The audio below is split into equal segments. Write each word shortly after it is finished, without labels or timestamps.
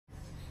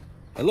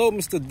Hello,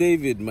 Mr.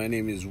 David. My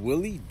name is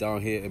Willie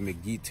down here at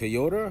McGee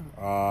Toyota.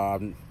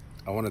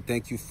 I want to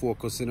thank you for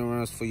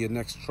considering us for your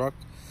next truck.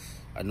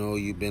 I know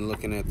you've been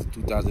looking at the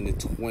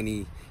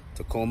 2020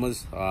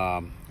 Tacomas.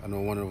 I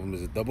know one of them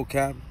is a double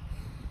cab,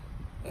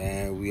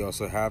 and we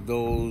also have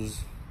those.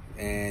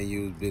 And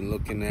you've been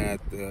looking at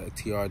the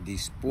TRD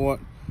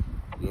Sport.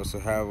 We also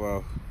have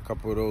a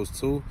couple of those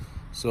too.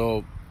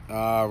 So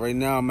right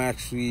now I'm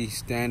actually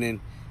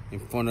standing in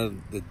front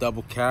of the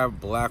double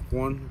cab, black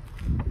one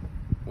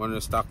of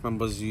the stock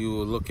members you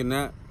were looking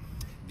at.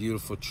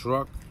 Beautiful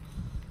truck,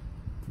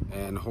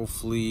 and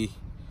hopefully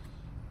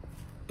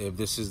if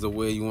this is the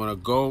way you want to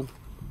go,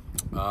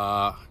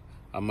 I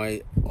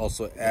might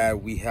also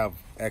add we have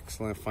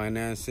excellent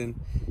financing.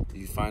 If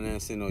you're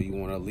financing or you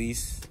want to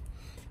lease,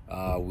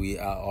 we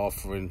are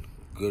offering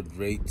good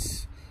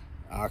rates.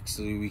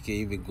 Actually, we can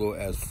even go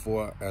as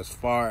far as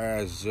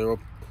 0%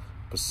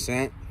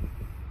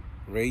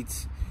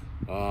 rates.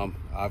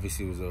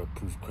 Obviously it was a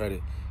approved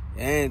credit,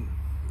 and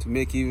to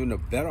make even a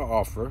better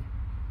offer,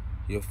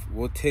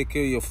 we'll take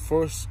care of your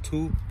first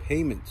 2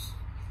 payments.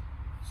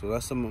 So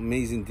that's some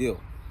amazing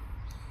deal.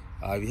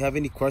 If you have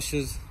any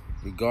questions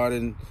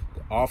regarding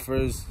the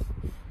offers,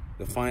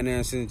 the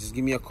financing, just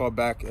give me a call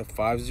back at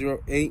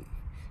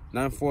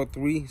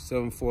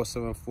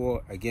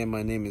 508-943-7474. Again,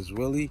 my name is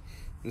Willie.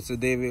 Mr.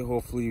 David,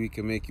 hopefully we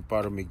can make you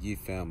part of McGee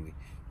family.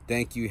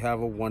 Thank you. Have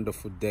a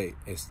wonderful day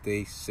and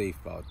stay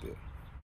safe out there.